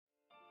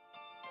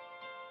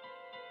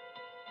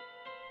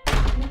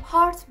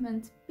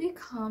apartment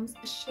becomes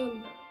a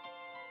shelter.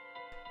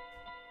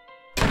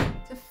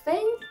 The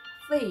failed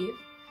thief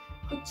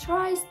who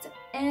tries to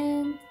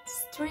end the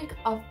streak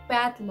of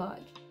bad luck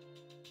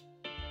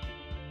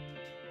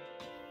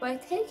by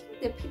taking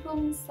the people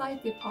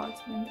inside the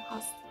apartment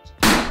hostage.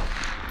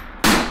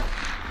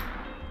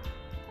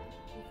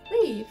 The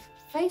thief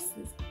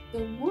faces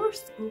the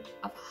worst group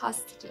of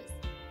hostages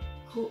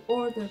who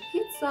order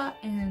pizza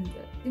and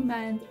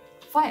demand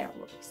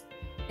fireworks,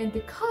 and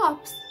the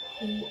cops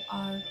who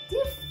are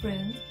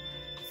different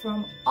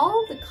from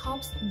all the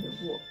cops in the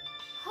world.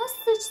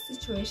 Hostage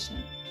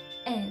situation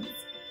ends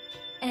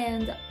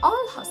and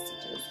all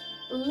hostages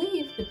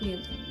leave the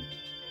building,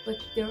 but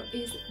there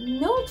is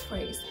no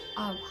trace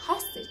of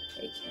hostage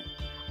taker.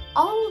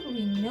 All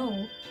we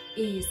know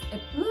is a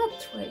blood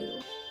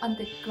trail on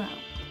the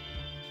ground.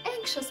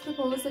 Anxious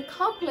People is a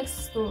complex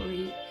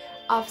story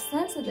of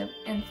sensitive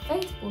and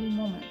fateful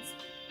moments,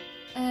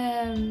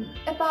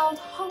 about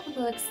how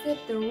people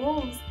accept the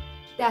roles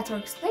that are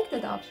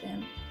expected of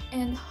them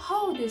and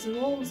how these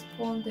roles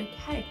form their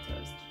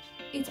characters.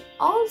 It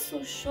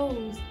also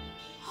shows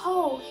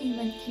how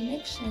human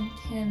connection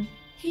can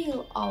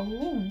heal our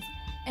wounds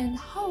and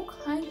how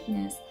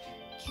kindness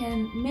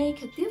can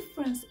make a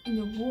difference in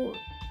the world.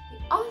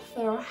 The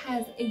author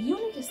has a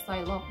unique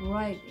style of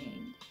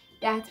writing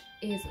that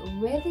is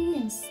really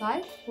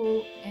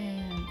insightful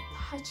and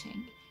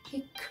touching.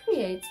 He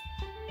creates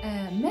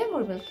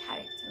memorable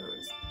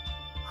characters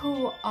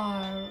who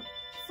are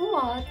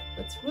flawed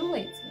but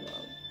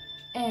relatable,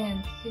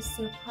 and he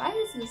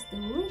surprises the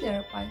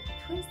reader by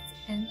twists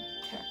and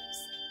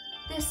turns.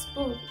 This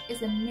book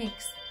is a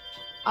mix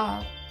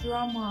of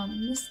drama,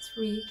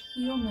 mystery,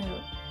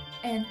 humor,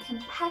 and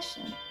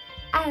compassion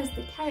as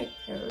the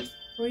characters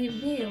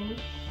reveal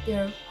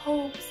their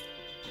hopes,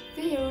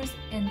 fears,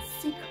 and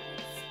secrets.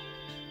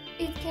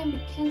 It can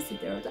be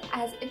considered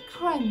as a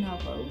crime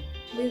novel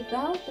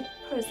without the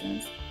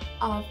presence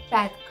of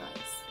bad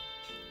guys.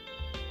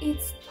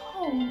 Its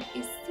tone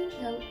is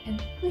simple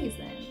and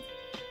pleasant,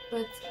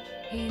 but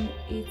in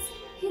its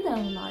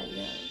hidden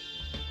layer,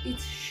 it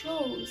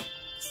shows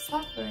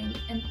suffering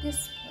and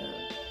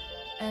despair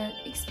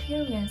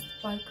experienced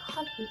by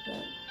caught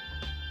people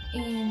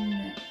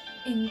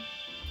in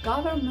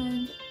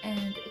government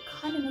and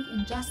economic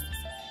injustices.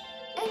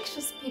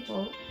 Anxious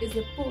People is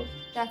a book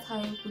that I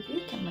would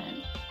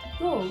recommend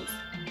to those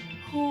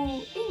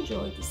who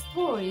enjoy the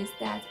stories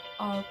that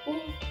are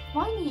both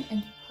funny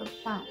and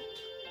profound.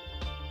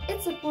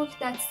 It's a book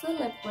that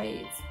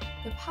celebrates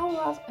the power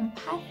of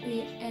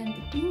empathy and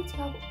the beauty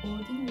of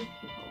ordinary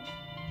people.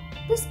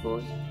 This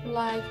book,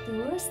 like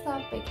the rest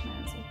of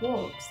Backman's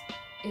works,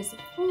 is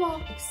full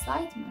of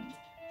excitement,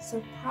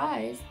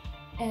 surprise,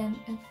 and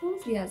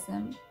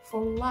enthusiasm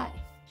for life.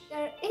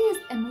 There is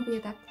a movie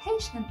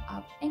adaptation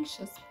of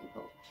Anxious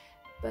People,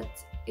 but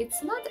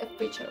it's not a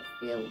feature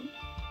film.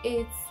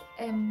 It's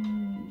a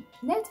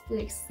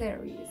Netflix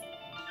series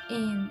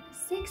in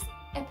 6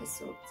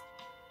 episodes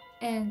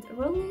and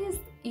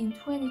released in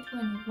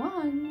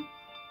 2021,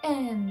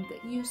 and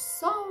you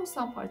saw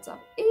some parts of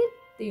it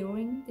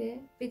during the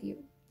video.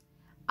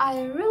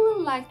 I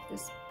really liked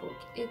this book.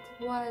 It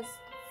was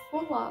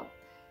full of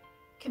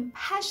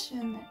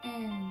compassion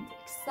and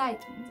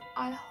excitement.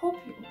 I hope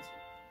you enjoy.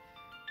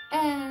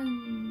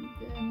 And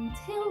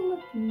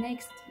until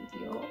next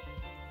video,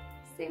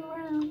 see you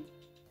around.